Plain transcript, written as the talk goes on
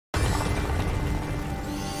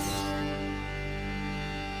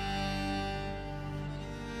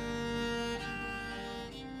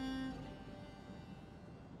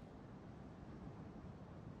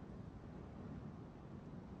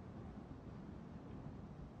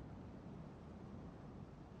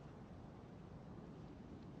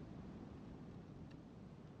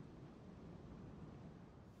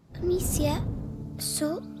Amicia,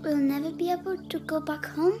 so we'll never be able to go back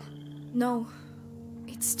home? No,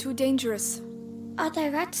 it's too dangerous. Are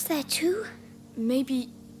there rats there too?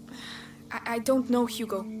 Maybe... I don't know,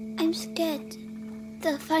 Hugo. I'm scared.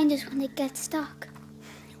 They'll find us when they get stuck.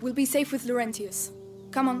 We'll be safe with Laurentius.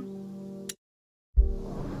 Come on.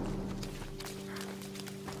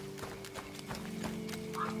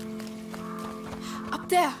 Up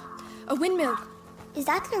there! A windmill! Is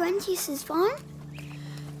that Laurentius's farm?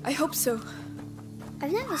 I hope so.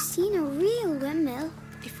 I've never seen a real windmill.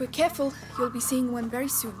 If we're careful, you'll be seeing one very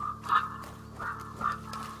soon.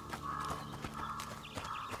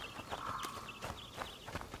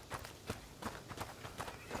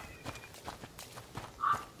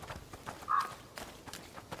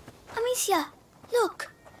 Amicia,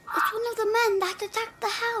 look! It's one of the men that attacked the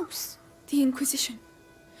house. The Inquisition.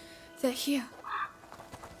 They're here.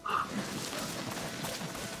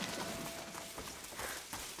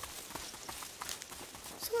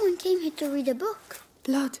 Someone came here to read a book.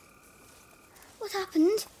 Blood. What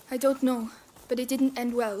happened? I don't know, but it didn't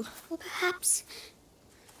end well. Or perhaps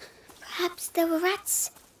there were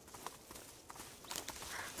rats.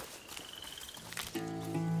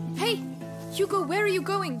 Hey! Hugo, where are you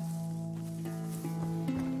going?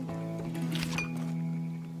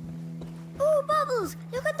 Oh, bubbles!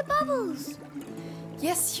 Look at the bubbles!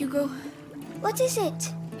 Yes, Hugo. What is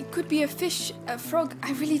it? It could be a fish, a frog,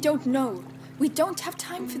 I really don't know. We don't have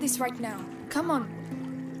time for this right now. Come on.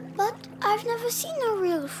 But I've never seen a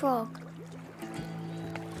real frog.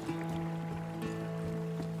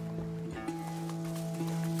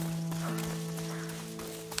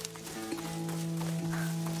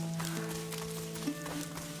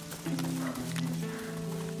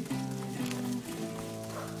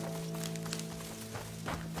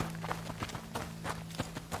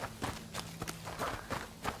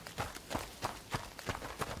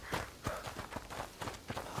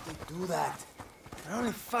 Do that. They're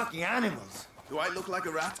only fucking animals. Do I look like a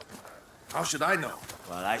rat? How should I know?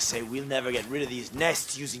 Well, I say we'll never get rid of these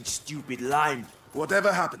nests using stupid lime.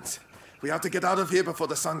 Whatever happens, we have to get out of here before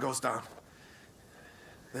the sun goes down.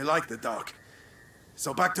 They like the dark.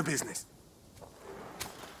 So back to business.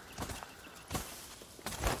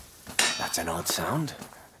 That's an odd sound.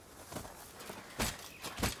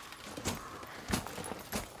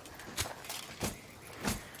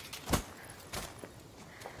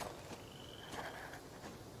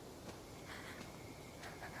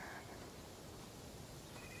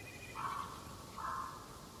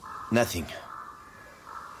 Nothing.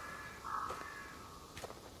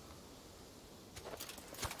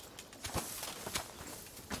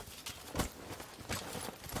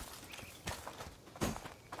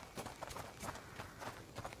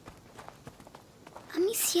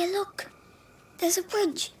 Amicia, look. There's a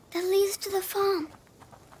bridge that leads to the farm.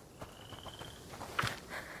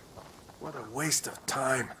 What a waste of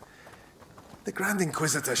time. The Grand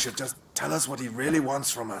Inquisitor should just tell us what he really wants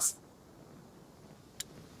from us.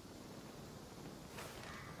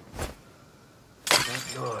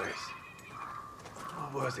 That noise.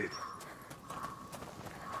 What was it?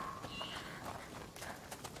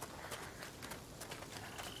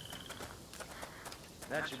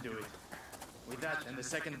 That should do it. With that and the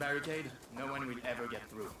second barricade, no one will ever get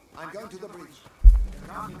through. I'm going to the bridge.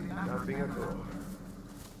 Nothing at all.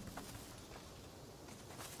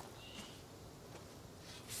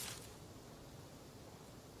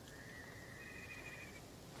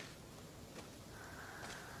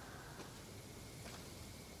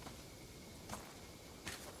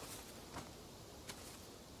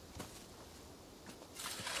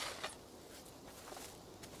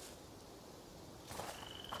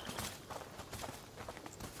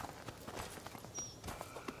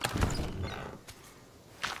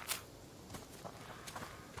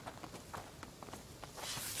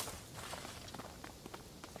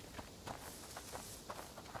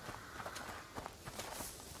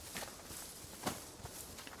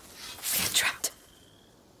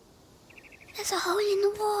 There's a hole in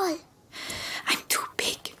the wall. I'm too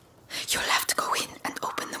big. You'll have to go in and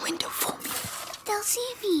open the window for me. They'll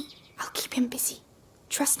see me. I'll keep him busy.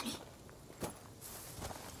 Trust me.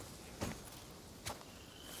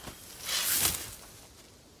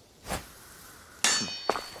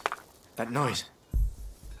 That noise.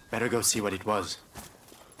 Better go see what it was.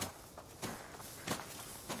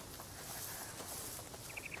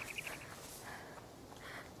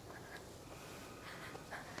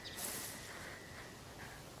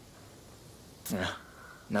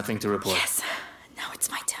 Nothing to report. Yes, now it's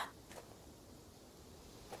my turn.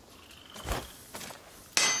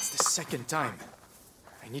 It's the second time.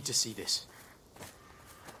 I need to see this.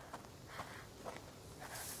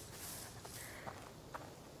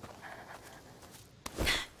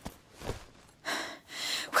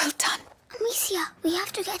 Amicia, we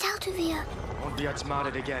have to get out of here. Won't be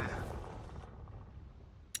outsmarted again.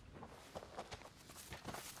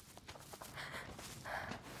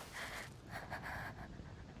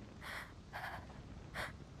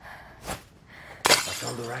 What's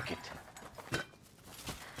on the racket?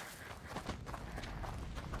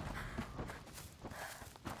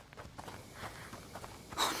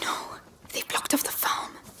 Oh no, they blocked off the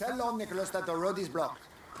farm. Tell Lord Nicholas that the road is blocked.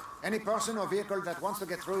 Any person or vehicle that wants to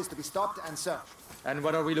get through is to be stopped and searched. And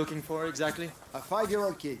what are we looking for exactly? A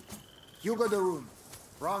 5-year-old kid. Hugo de Rune.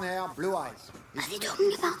 Brown hair, blue eyes. Are they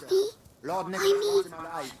talking about me? Lord Nicholas wants him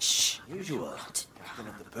alive. Shh. Usual. Captain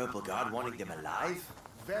of the Purple Guard wanting them alive?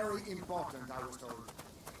 Very important, I was told.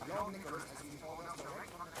 Lord Nicholas has been told us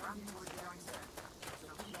direct from the time he was there himself.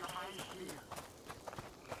 So keep your eyes clear.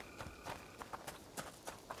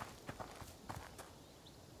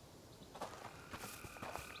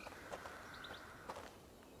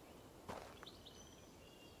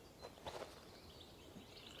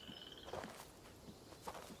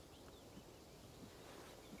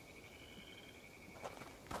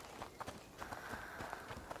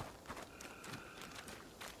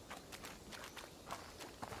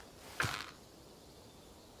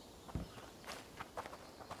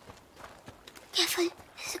 Careful,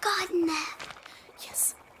 there's a garden there.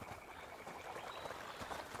 Yes.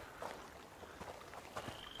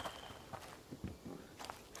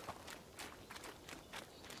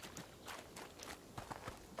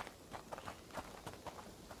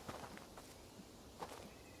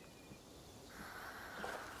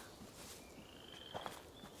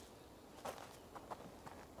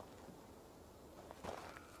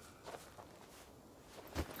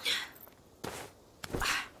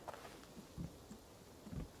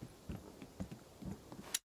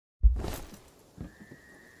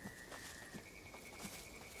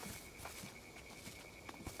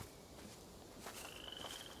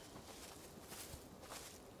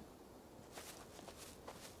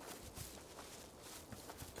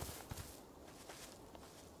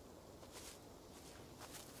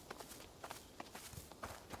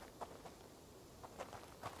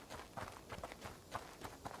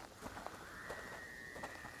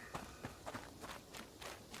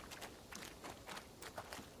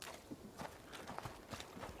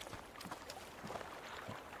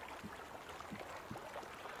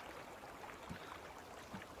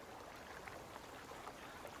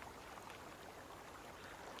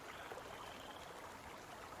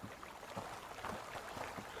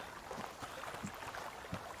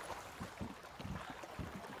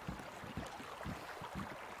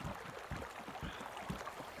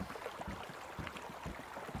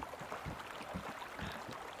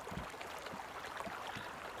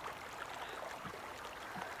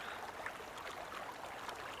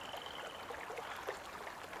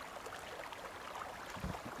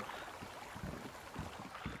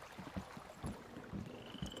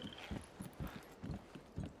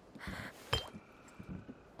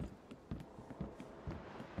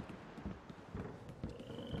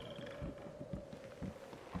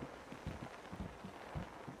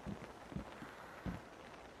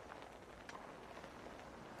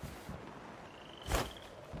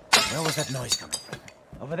 Where was that noise coming from?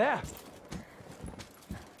 Over there.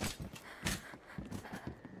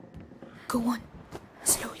 Go on.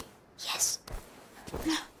 Slowly. Yes.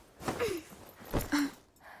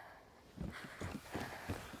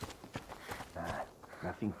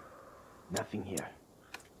 Nothing here.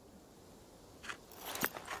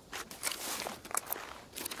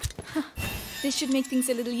 This should make things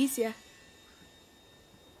a little easier.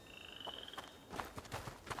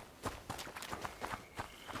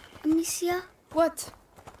 Amicia, What?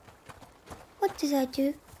 what did I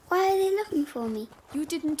do? Why are they looking for me? You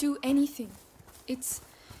didn't do anything.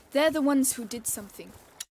 They're the ones who did something.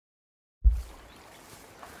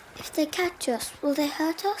 If they catch us, will they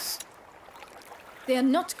hurt us? They are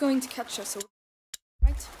not going to catch us,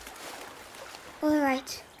 right? All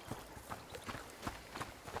right.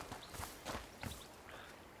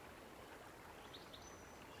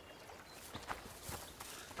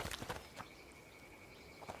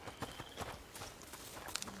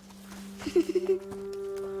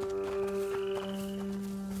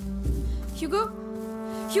 Hugo?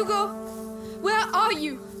 Hugo? Where are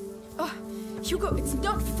you? Oh, Hugo, it's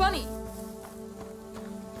not funny.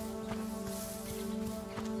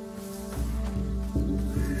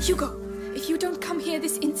 Hugo, if you don't come here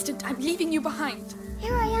this instant, I'm leaving you behind.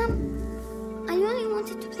 Here I am. I only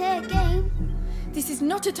wanted to play a game. This is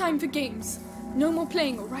not a time for games. No more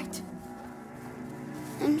playing, all right?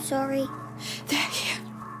 I'm sorry. They're here.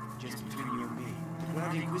 Just between you and me. We're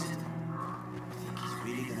not inquisitive. I think he's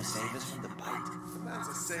really gonna gonna save us from the bite? The man's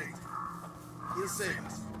a saint. He'll save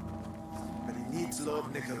us. But he needs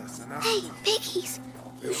Lord Nicholas and us. Hey, piggies!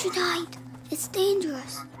 You should hide. It's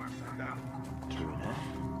dangerous. True enough.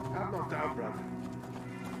 Have no doubt, brother.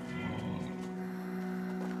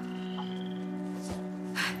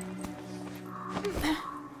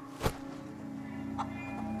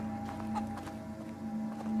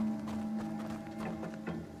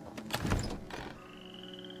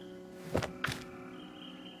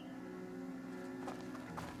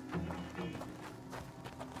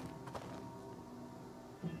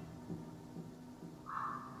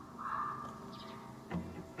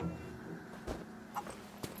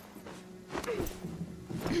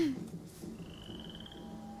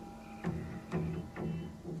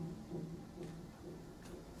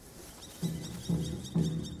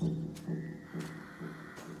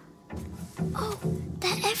 Oh,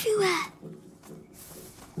 they're everywhere.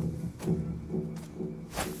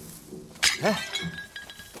 Huh?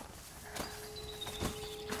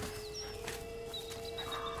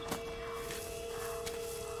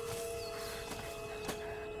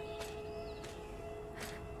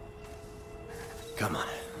 Come on,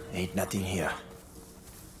 ain't nothing here.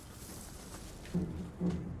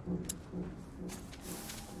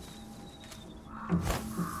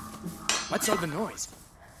 What's all the noise?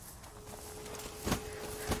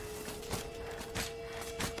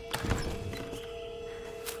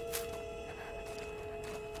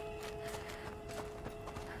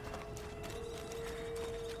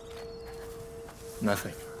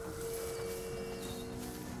 Nothing.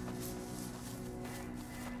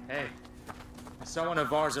 Hey, I saw one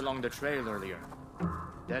of ours along the trail earlier.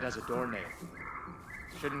 Dead as a doornail.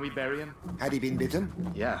 Shouldn't we bury him? Had he been bitten?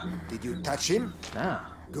 Yeah. Did you touch him? Nah.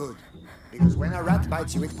 Good. Because when a rat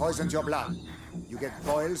bites you, it poisons your blood. You get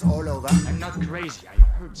boils all over. I'm not crazy. I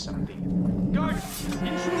heard something. Guard!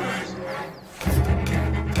 Intruders!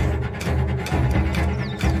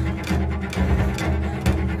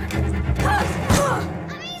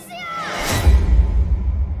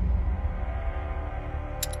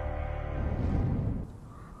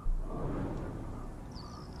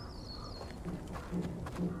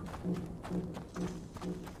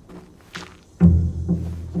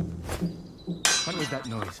 What was that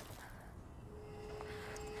noise?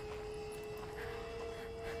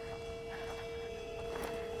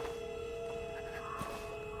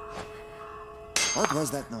 What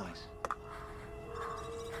was that noise?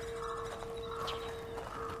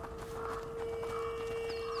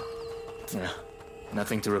 Yeah,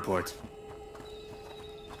 nothing to report.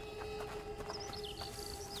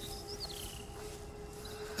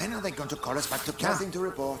 When are they going to call us back to camp? Nothing to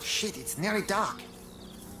report. Shit, it's nearly dark.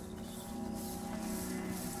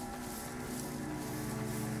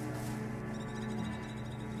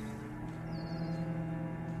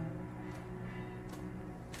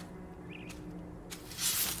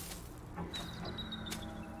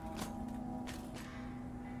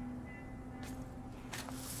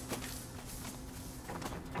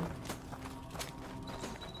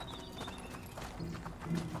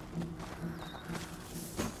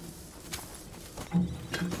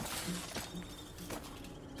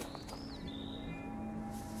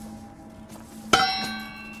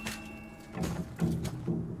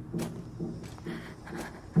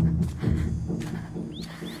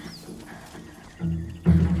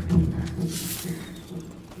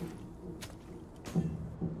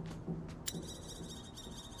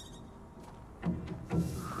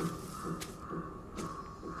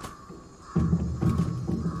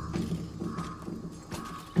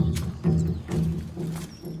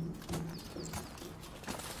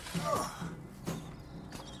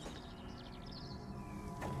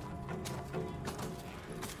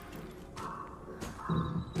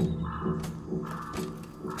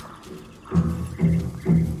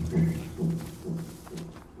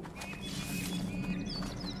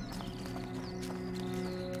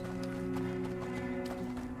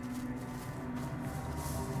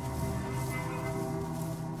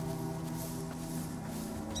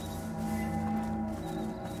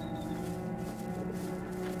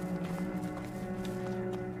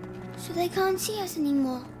 So they can't see us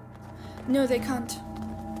anymore. No, they can't.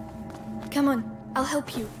 Come on, I'll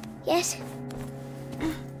help you. Yes?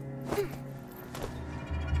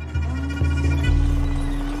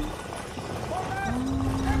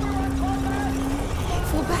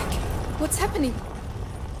 Fall back. What's happening?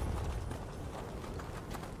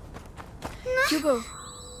 Hugo,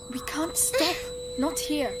 we can't stop. Not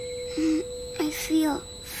here. I feel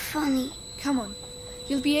funny. Come on.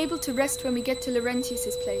 You'll be able to rest when we get to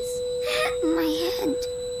Laurentius's place. My head.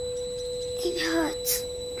 It hurts.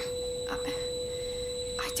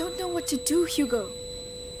 I don't know what to do, Hugo.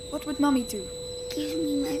 What would Mommy do? Give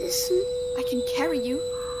me medicine. I can carry you.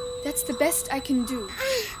 That's the best I can do.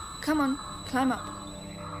 Come on, climb up.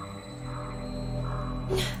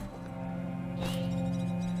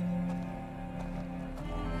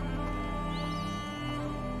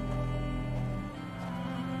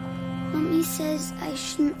 Mommy says I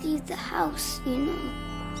shouldn't leave the house, you know.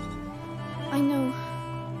 I know.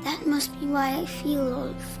 That must be why I feel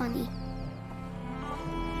all funny.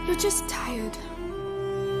 You're just tired.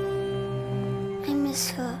 I miss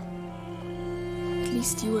her. At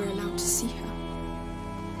least you were allowed to see her.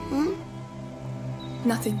 Hmm?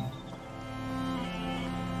 Nothing.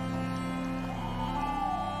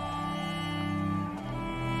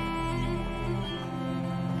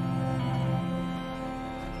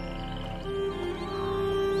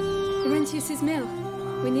 Laurentius's mill.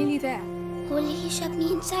 We're nearly there. Will he shut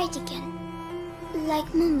me inside again?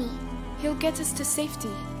 Like Mommy. He'll get us to safety.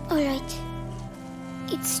 Alright.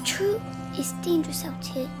 It's true, it's dangerous out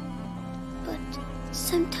here. But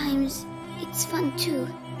sometimes it's fun too.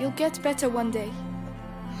 You'll get better one day.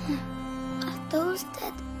 Are those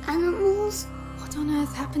dead animals? What on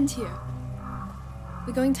earth happened here?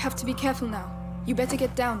 We're going to have to be careful now. You better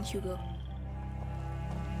get down, Hugo.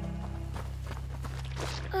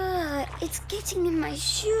 It's getting in my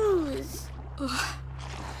shoes. Ugh,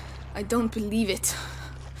 I don't believe it.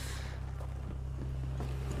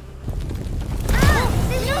 No!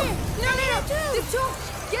 The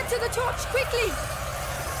torch! Get to the torch, quickly!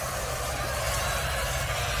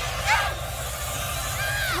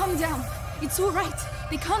 Calm down. It's all right.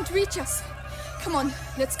 They can't reach us. Come on,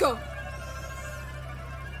 let's go.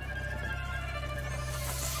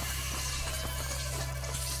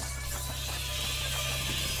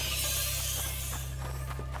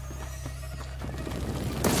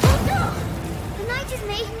 The night is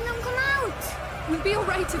making them come out. We'll be all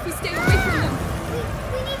right if we stay away from them.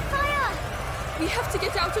 We need fire. We have to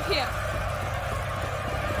get out of here.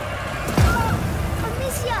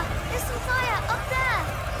 Amicia, there's some fire up there.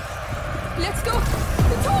 Let's go.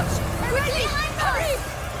 The torch! They're right Quickly! behind Hurry! us.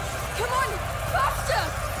 Come on! Faster!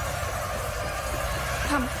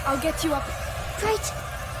 Come, I'll get you up. Right.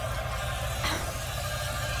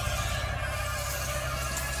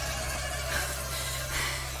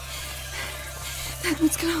 That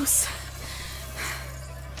was close.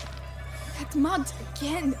 That mud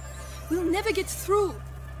again. We'll never get through.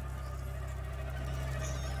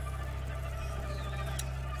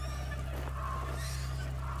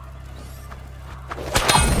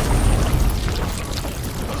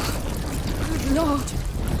 Good Lord.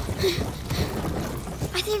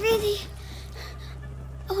 Are they really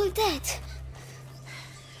all dead?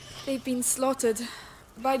 They've been slaughtered.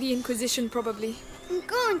 By the Inquisition, probably. I'm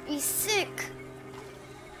going to be sick.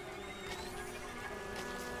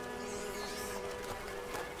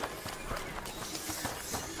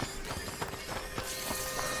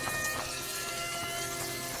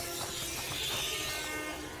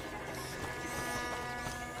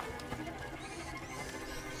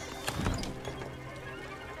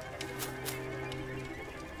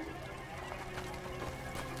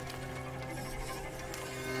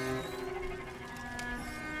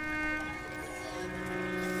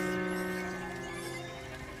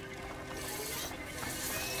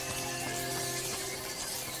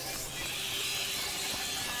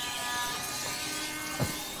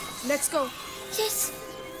 Let's go. Yes.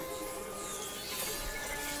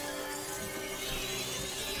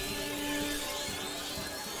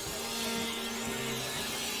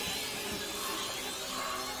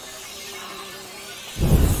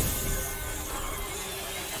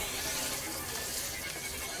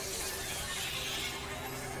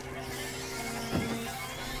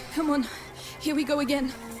 Come on. Here we go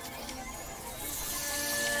again.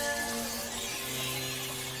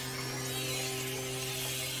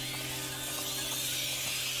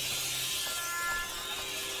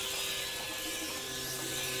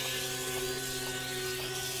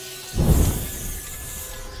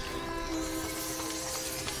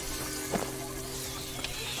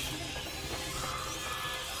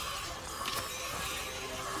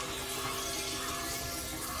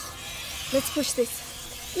 Let's push this.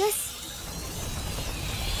 Yes.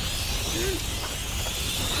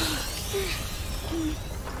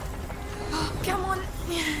 Come on.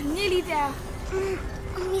 Nearly there.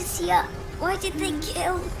 Amicia, why did they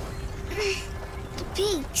kill the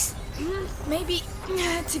pigs? Maybe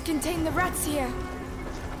to contain the rats here.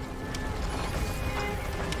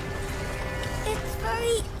 It's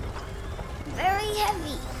very, very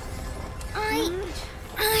heavy.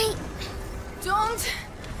 I Don't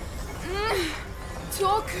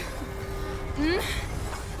talk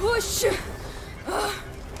Push!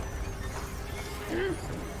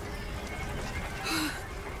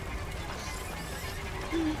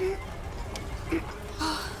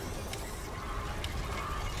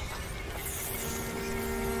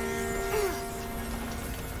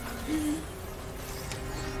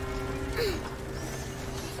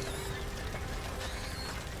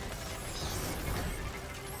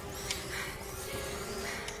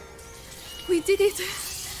 We did it!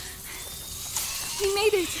 We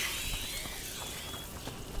made it!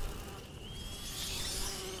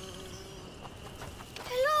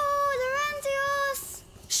 Hello, Laurentius!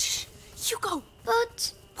 Shh! Hugo!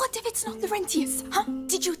 But... What if it's not Laurentius? Huh?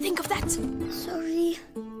 Did you think of that? Sorry.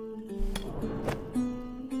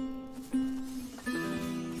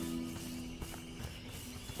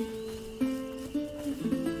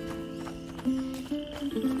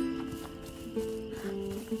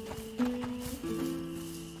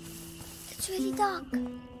 It's really dark.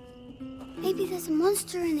 Maybe there's a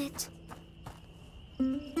monster in it.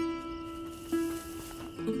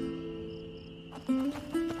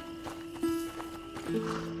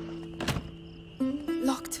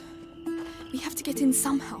 Locked. We have to get in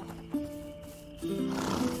somehow.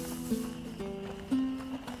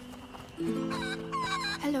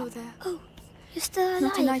 Hello there. Oh, you're still alive.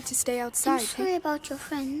 Not a night to stay outside, I'm sorry about your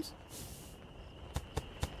friends.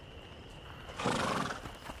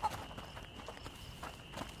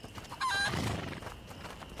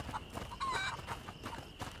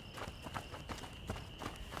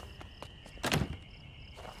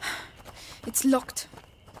 It's locked.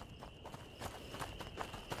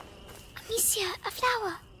 Amicia, a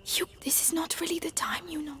flower. Hugh, this is not really the time,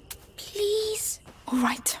 you know. Please. All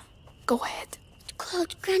right. Go ahead. It's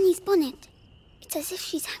called Granny's bonnet. It's as if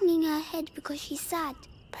she's hanging her head because she's sad.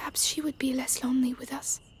 Perhaps she would be less lonely with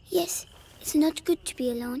us. Yes, it's not good to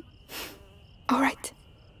be alone. All right.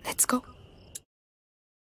 Let's go.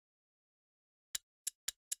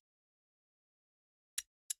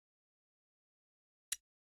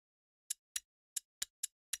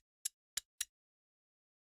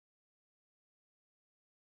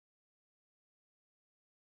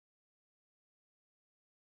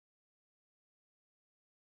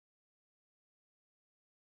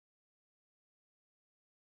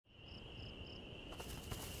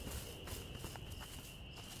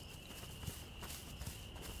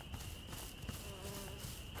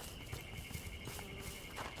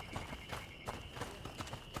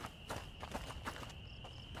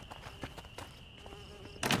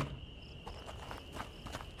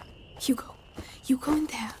 Hugo, you go in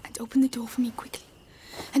there and open the door for me quickly.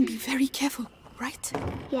 And be very careful, right?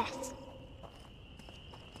 Yes.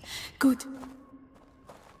 Good.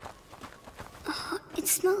 Oh, it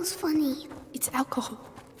smells funny. It's alcohol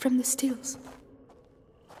from the stills.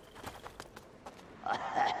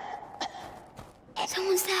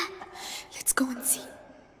 Someone's there. Let's go and see.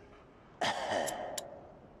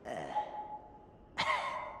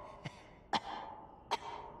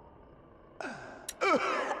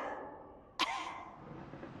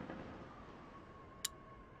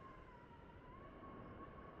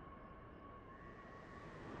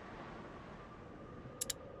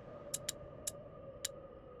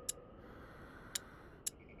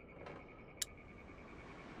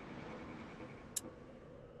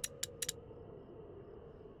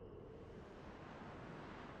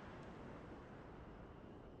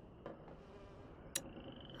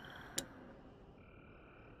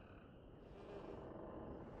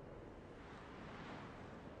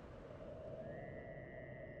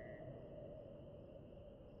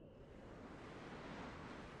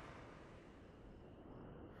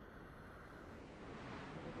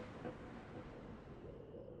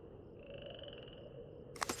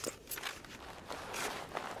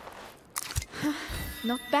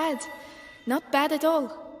 Not bad. Not bad at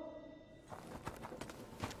all.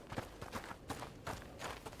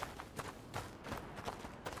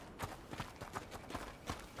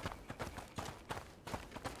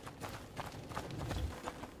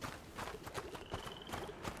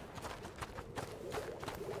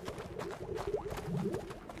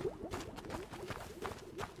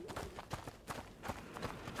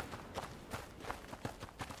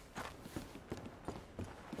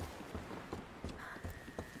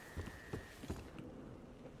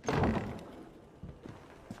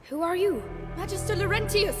 Who are you? Magister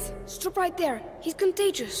Laurentius! Stop right there. He's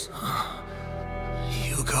contagious.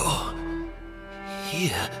 Hugo.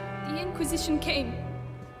 Here. The Inquisition came.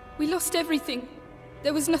 We lost everything.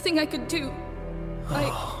 There was nothing I could do.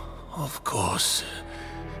 Of course.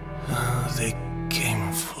 They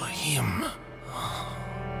came for him.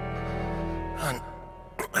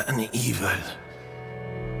 An evil.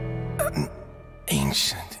 An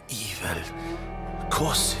ancient evil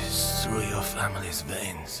courses through your family's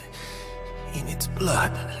veins, in its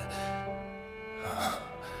blood.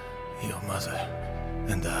 Your mother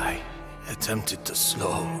and I attempted to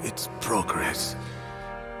slow its progress.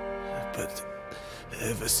 But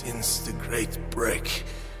ever since the Great Break,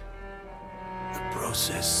 the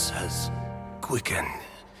process has quickened.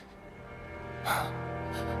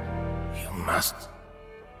 You must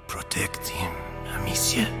protect him,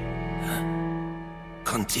 Amicia.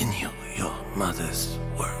 Continue your mother's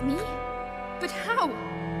work. Me? But how?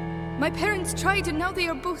 My parents tried and now they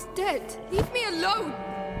are both dead. Leave me alone!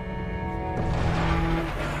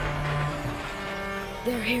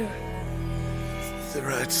 They're here. The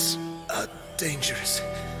rats are dangerous,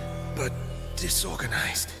 but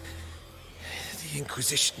disorganized. The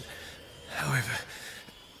Inquisition, however,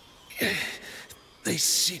 they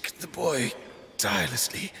seek the boy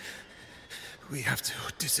tirelessly. We have to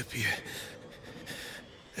disappear.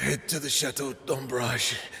 Head to the Chateau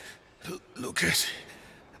d'Ombrage. Lucas,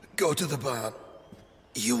 go to the barn.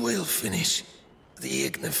 You will finish the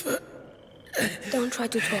ignifer. Don't try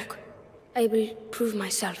to talk. I will prove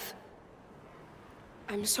myself.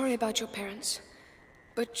 I'm sorry about your parents,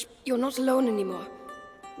 but you're not alone anymore.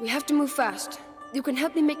 We have to move fast. You can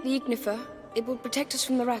help me make the ignifer. It will protect us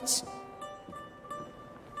from the rats.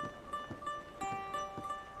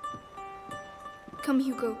 Come,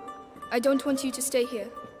 Hugo. I don't want you to stay here.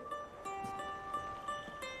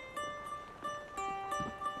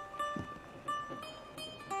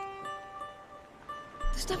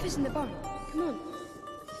 The stuff is in the barn. Come on.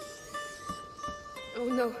 Oh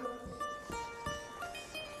no.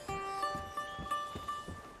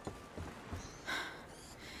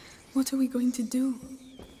 What are we going to do?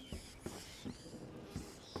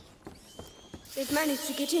 They've managed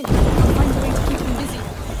to get in. I'll find a way to keep them busy.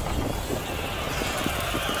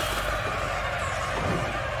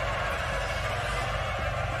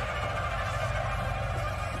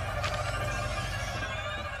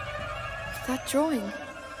 That drawing,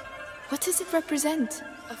 what does it represent?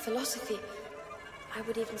 A philosophy, I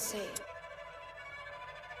would even say.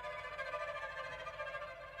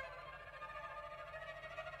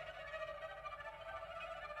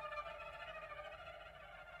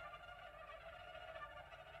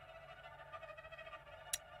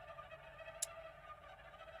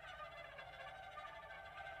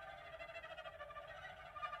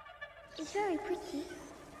 It's very pretty.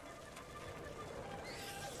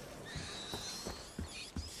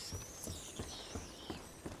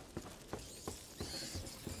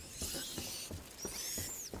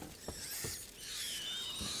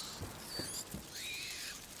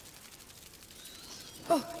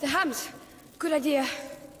 Oh, the hams. Good idea.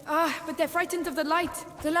 Ah, but they're frightened of the light.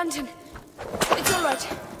 The lantern. It's all right.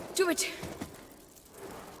 Do it.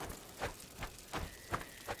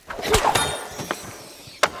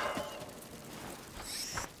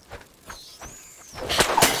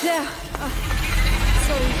 There.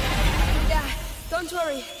 Sorry. Yeah, don't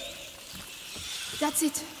worry. That's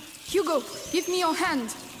it. Hugo, give me your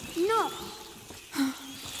hand. No.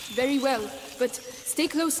 Very well, but stay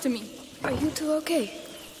close to me. Are you two okay?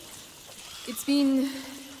 It's been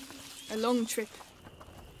a long trip.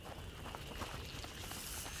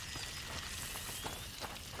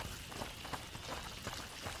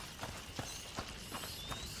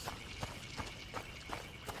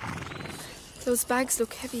 Those bags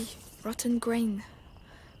look heavy. Rotten grain.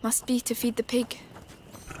 Must be to feed the pig.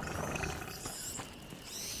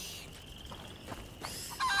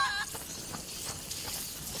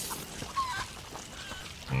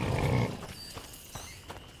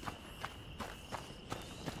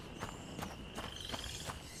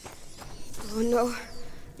 Oh no,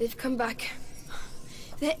 they've come back.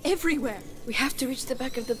 They're everywhere. We have to reach the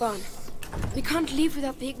back of the barn. We can't leave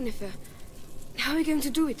without the ignifer. How are we going to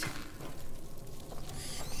do it?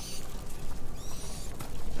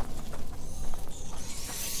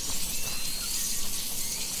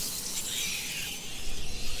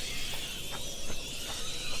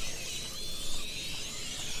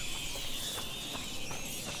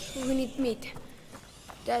 We need meat.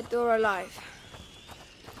 Dead or alive.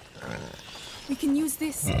 We can use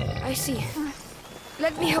this. I see.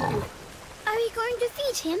 Let me help you. Are we going to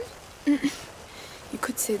feed him? You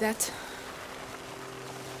could say that.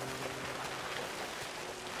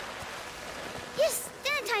 Yes,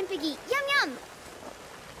 dinner time, Piggy. Yum yum.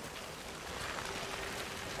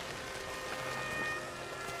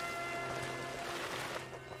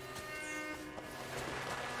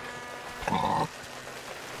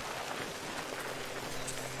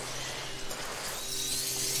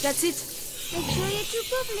 That's it. Make sure you chew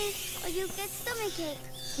properly. or you'll get stomachache.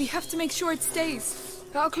 We have to make sure it stays.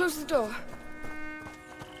 I'll close the door.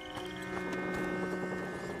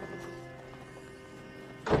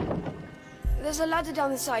 There's a ladder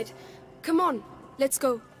down the side. Come on. Let's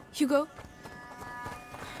go. Hugo?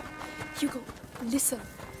 Hugo, listen.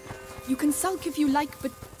 You can sulk if you like,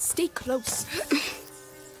 but stay close.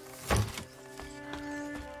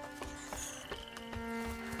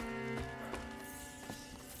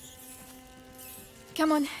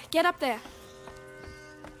 Come on, get up there.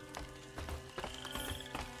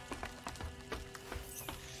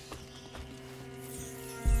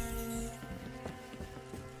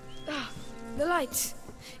 The lights.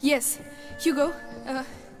 Yes. Hugo,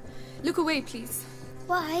 look away, please.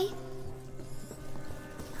 Why?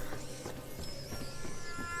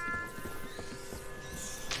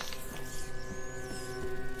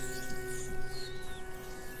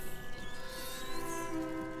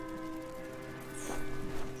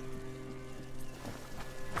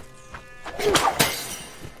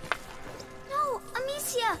 No,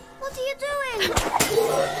 Amicia, what are you doing?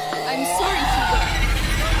 I'm sorry, Hugo.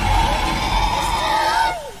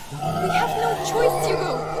 We have no choice,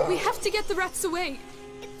 Hugo. We have to get the rats away.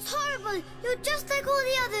 It's horrible. You're just like all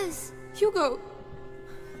the others. Hugo,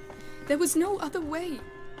 there was no other way.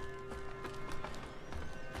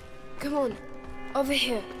 Come on. Over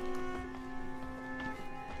here.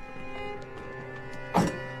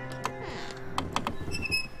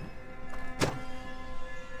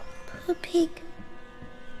 Poor pig.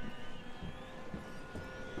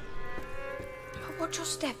 Watch your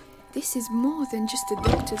step. This is more than just a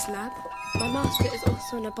doctor's lab. My master is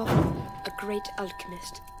also an abominable, a great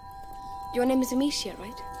alchemist. Your name is Amicia,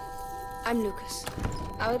 right? I'm Lucas.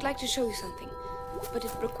 I would like to show you something, but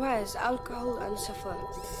it requires alcohol and sulfur.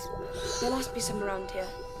 There must be some around here.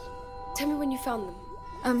 Tell me when you found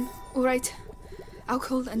them. All right.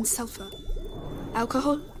 Alcohol and sulfur.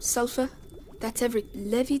 Alcohol, sulfur, that's every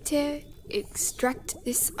leviter, extract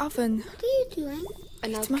this oven. What are you doing?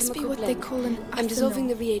 An It must be alchemical what blend. they call an I'm dissolving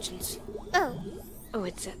the ethanol. reagents. Oh,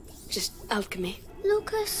 It's just alchemy.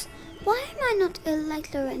 Lucas, why am I not ill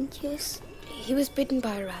like Laurentius? He was bitten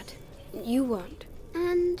by a rat. You weren't.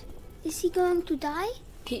 And is he going to die?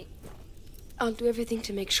 I'll do everything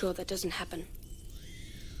to make sure that doesn't happen.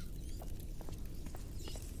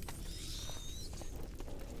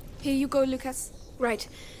 Here you go, Lucas. Right.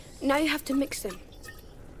 Now you have to mix them.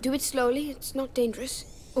 Do it slowly. It's not dangerous.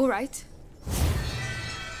 All right.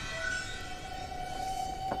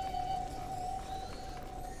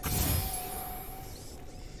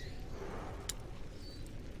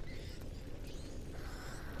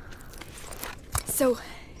 So,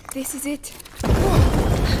 this is it. Oh,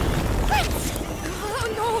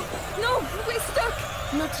 no! No! We're stuck!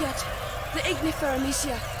 Not yet. The ignifer,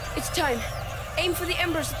 Amicia. It's time. Aim for the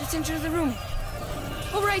embers at the center of the room.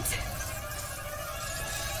 All right.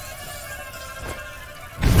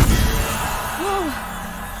 Whoa!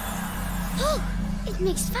 Oh, it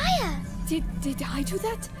makes fire. Did I do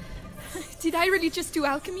that? Did I really just do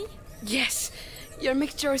alchemy? Yes. Your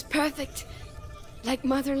mixture is perfect. Like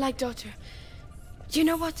mother, like daughter. You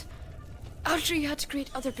know what? I'll show you how to create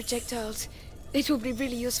other projectiles. It will be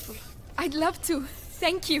really useful. I'd love to.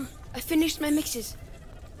 Thank you. I finished my mixes.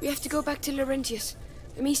 We have to go back to Laurentius.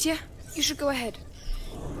 Amicia, you should go ahead.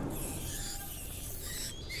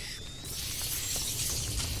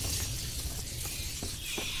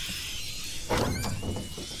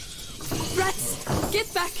 Rats,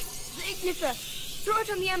 get back. The ignifer. Throw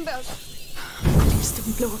it on the embers. Please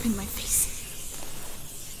don't blow up in my face.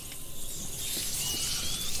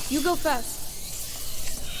 You go first.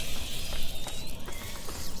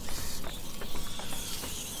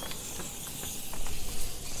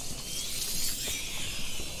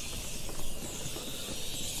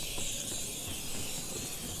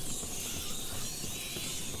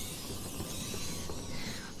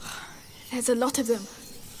 There's a lot of them.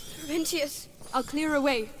 Laurentius. I'll clear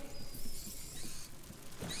away.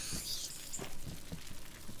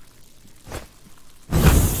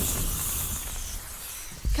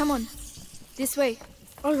 Come on. This way.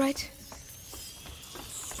 All right.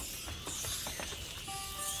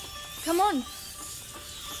 Come on.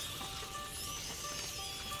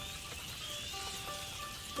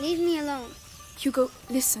 Leave me alone. Hugo,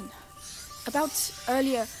 listen. About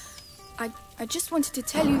earlier, I just wanted to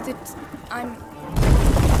tell you that I'm...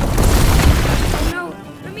 Oh no!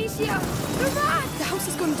 Amicia! The rat! The house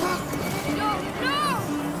has gone dark. No! No!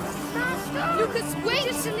 Master! Lucas, wait!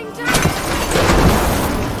 Just settling down!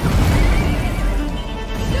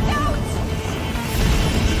 Look out!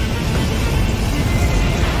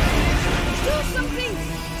 Do something!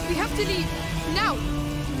 We have to leave. Now!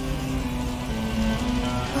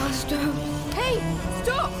 Hey,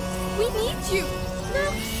 stop! We need you! No,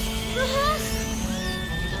 the horse!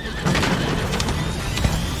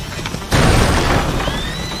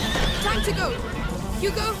 Time to go!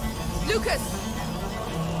 Hugo, Lucas!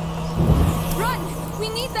 Run! We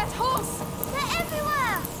need that horse! They're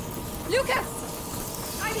everywhere! Lucas!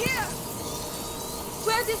 I'm here!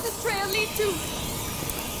 Where does this trail lead to?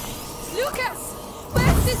 Lucas!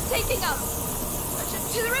 Where's this taking us?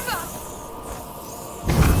 To the river!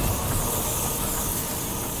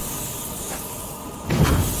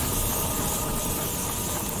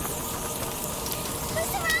 We're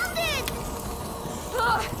surrounded!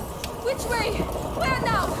 Ah, which way? Where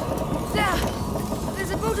now? There!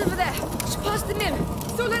 There's a boat over there. Just past the mill.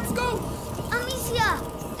 So let's go! Amicia,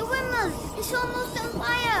 the windmill is almost on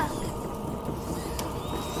fire!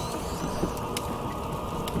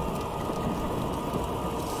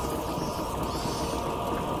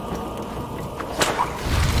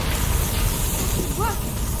 What?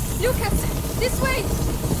 Lucas, this way!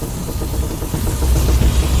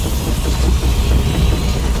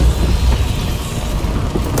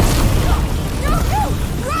 No, no!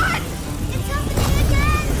 Run! It's happening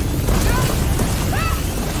again!